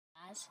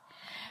guys.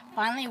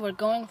 Finally, we're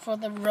going for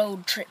the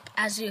road trip.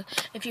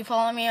 If you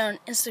follow me on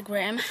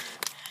Instagram,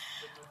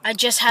 I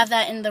just have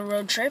that in the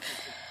road trip.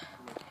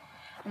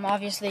 I'm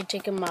obviously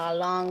taking my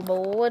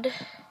longboard.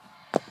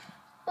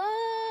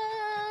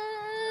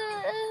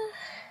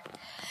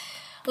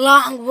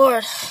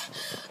 Longboard.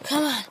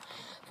 Come on.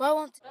 If I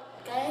want to,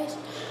 guys,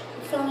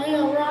 we finally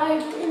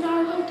arrived in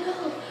our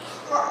hotel.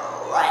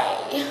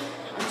 Hooray!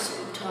 I'm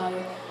so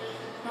tired.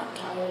 Not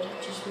tired,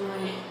 just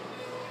my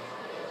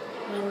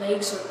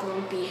legs are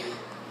grumpy.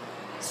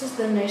 This is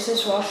the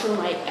nicest washroom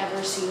I've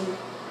ever seen.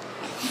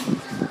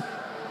 Look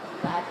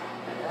at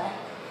that.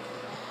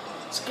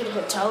 It's a good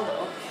hotel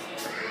though.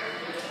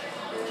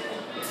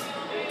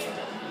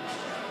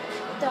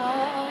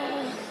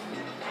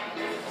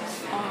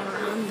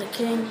 I'm the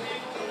king.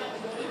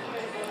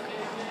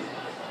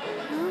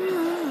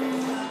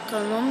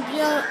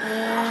 Colombia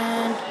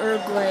and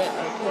Uruguay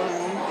are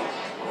playing.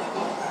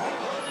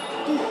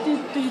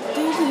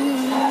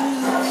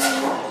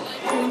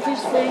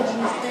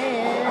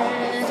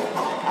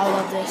 I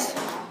love this.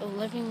 The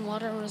living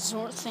water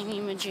resort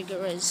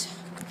thingy-majigger is.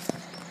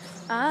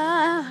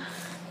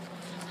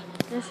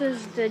 This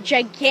is the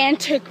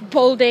gigantic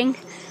building.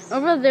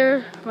 Over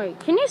there, wait,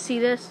 can you see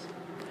this?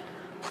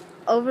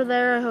 Over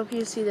there, I hope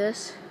you see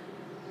this.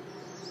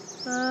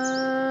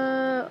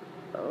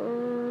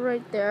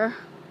 Right there.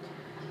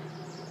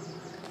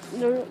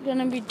 They're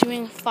gonna be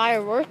doing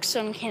fireworks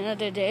on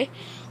Canada Day,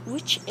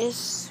 which is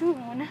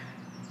soon.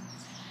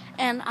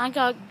 And I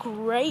got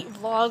great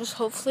vlogs,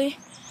 hopefully,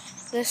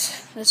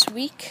 this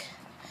week.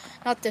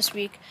 Not this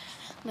week,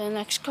 the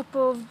next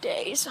couple of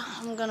days.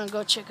 I'm gonna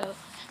go check out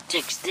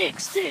Tix.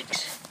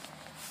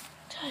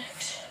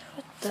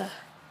 What the?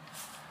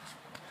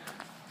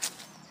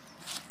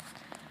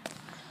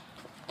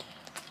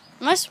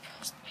 Am I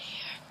supposed to be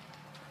here?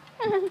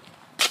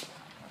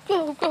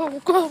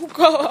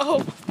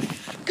 Go.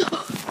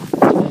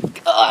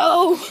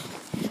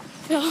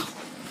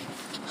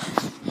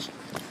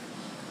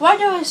 Why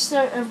do I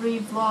start every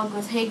vlog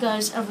with hey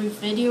guys, every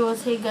video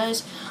with hey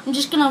guys? I'm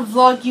just gonna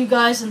vlog you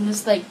guys in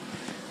this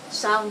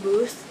sound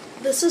booth.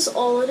 This is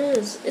all it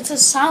is. It's a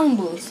sound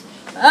booth.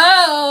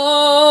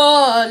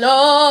 Hello.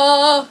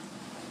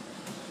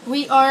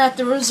 We are at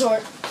the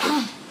resort.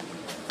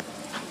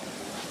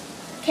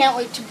 Can't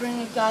wait to bring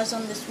you guys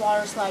on this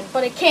water slide,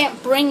 but I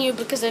can't bring you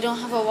because I don't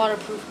have a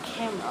waterproof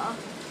camera.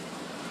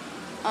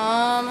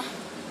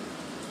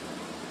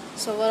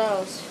 So what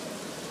else?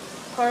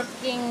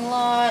 Parking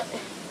lot.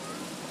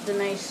 The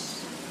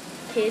nice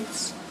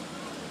kids.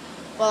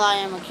 Well, I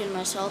am a kid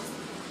myself.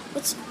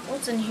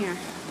 What's in here?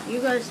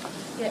 You guys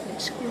get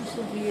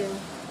exclusive view.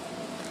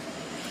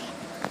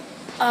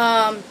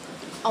 I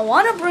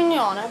want to bring you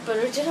on it, but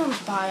I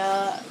didn't buy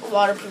a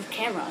waterproof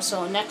camera.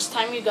 So next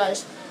time, you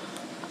guys,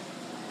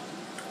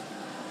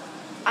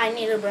 I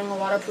need to bring a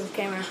waterproof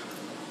camera.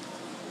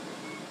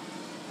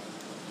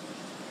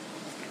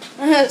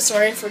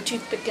 Sorry for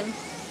toothpicking.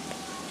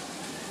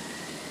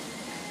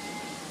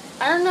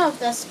 I don't know if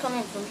that's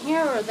coming from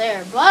here or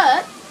there,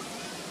 but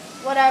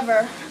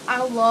whatever.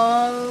 I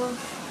love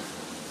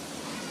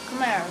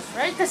Camaros,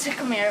 right? That's a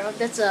Camaro.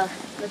 That's a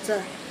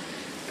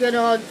good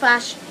old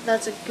fashioned.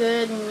 That's a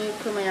good new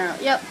Camaro.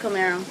 Yep,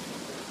 Camaro.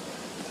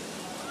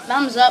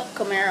 Thumbs up,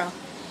 Camaro.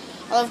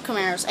 I love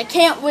Camaros. I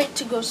can't wait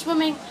to go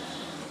swimming.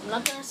 I'm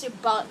not gonna say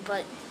but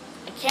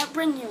I can't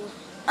bring you.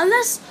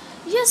 Unless,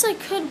 yes, I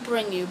could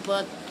bring you,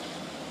 but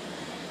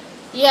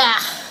yeah,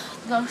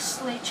 there's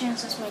slight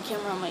chances my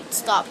camera might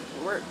stop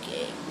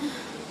working.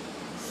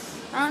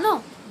 I don't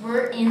know.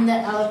 We're in the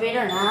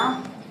elevator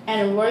now,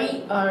 and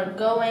we are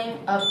going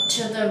up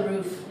to the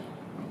roof.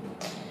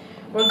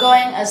 We're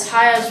going as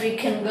high as we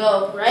can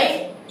go,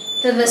 right?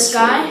 To the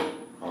sky.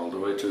 All the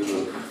way to the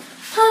roof.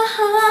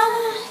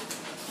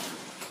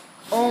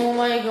 Oh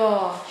my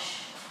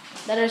gosh.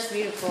 That is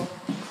beautiful.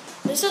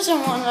 This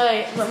isn't one that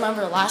I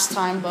remember last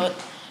time, but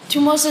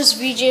Tumos's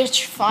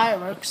VGH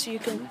fireworks. You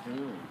can.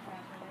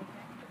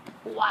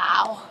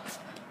 Wow.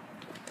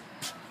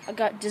 I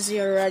got dizzy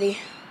already.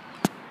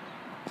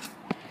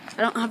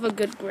 I don't have a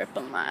good grip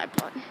on my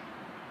iPod.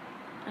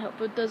 I hope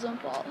it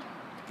doesn't fall.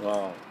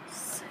 Wow.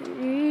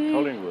 See?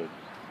 Collingwood.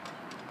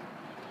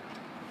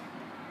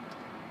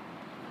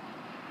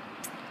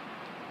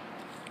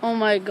 Oh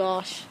my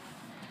gosh.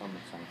 On the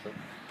sunset.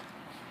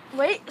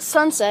 Wait,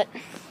 sunset.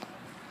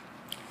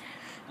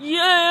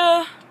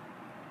 Yeah.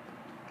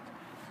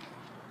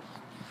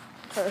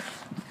 Perfect.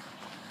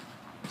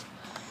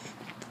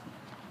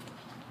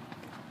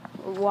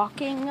 We're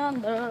walking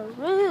on the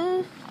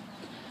roof.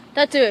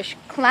 Tatush,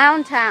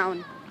 Clown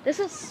Town. This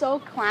is so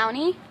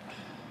clowny.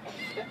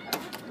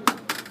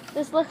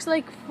 This looks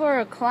like for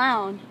a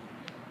clown.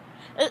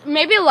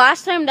 Maybe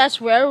last time that's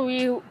where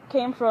we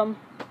came from.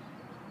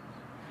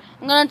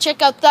 I'm gonna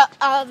check out the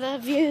other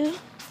view.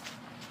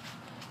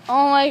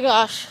 Oh my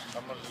gosh.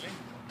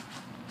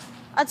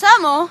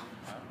 Atamo?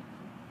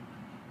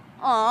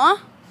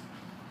 Aw.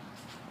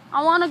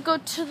 I wanna go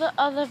to the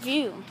other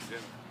view.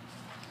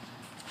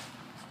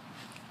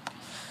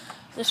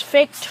 This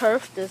fake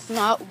turf does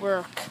not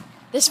work.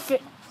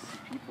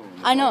 people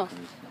in the I know.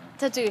 balconies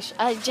now. Tatoosh,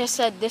 I just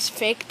said this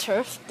fake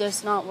turf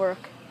does not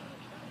work.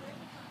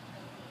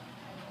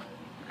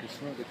 You can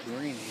smell the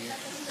chlorine here.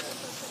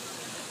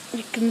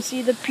 You can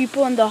see the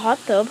people in the hot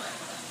tub.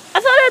 I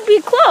thought it'd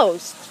be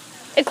closed.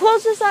 It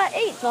closes at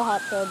 8, the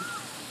hot tub.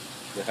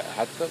 The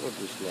hot tub or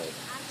the slide?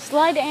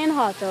 Slide and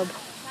hot tub.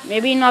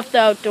 Maybe not the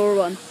outdoor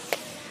one.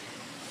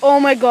 Oh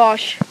my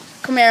gosh.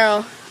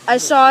 Camaro. I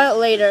saw it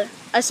later.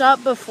 I saw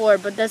it before,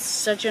 but that's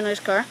such a nice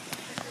car.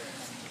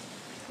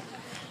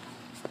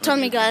 Tell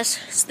me guys,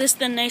 is this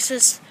the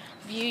nicest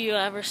view you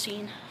ever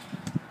seen?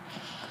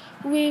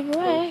 We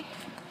were.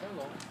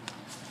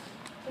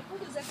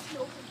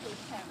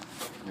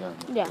 Yeah.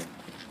 Yeah.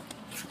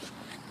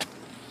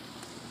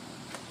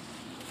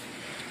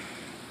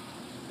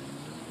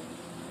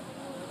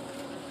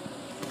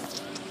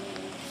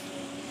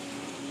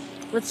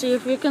 Let's see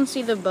if we can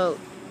see the boat.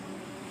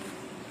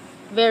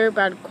 Very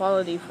bad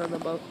quality for the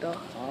boat though.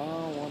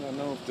 I want to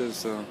know if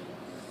this is a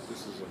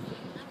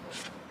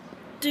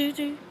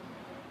Doo-doo.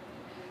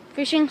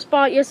 Fishing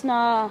spot is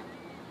na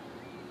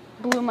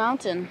Blue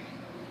Mountain.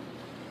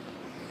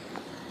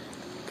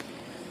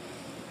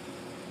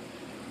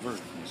 bird.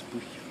 It's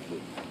pushed, but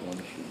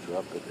once you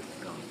drop it, it's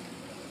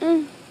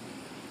gone.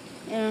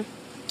 Yeah.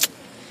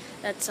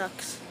 That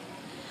sucks.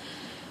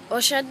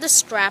 Wish I had the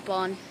strap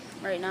on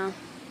right now.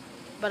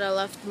 But I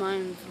left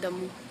mine with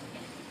them.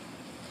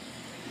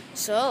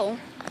 So,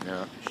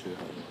 Yeah, you should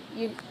have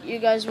it. you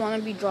guys want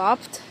to be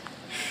dropped?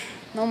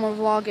 No more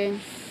vlogging.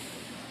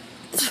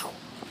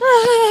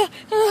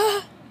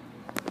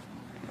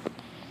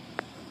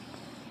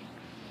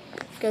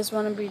 You guys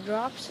want to be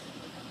dropped?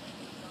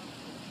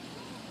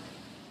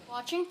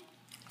 Watching?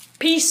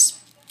 Peace.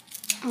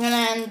 I'm gonna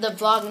end the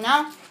vlog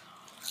now.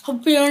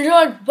 Hope you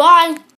enjoyed. Bye.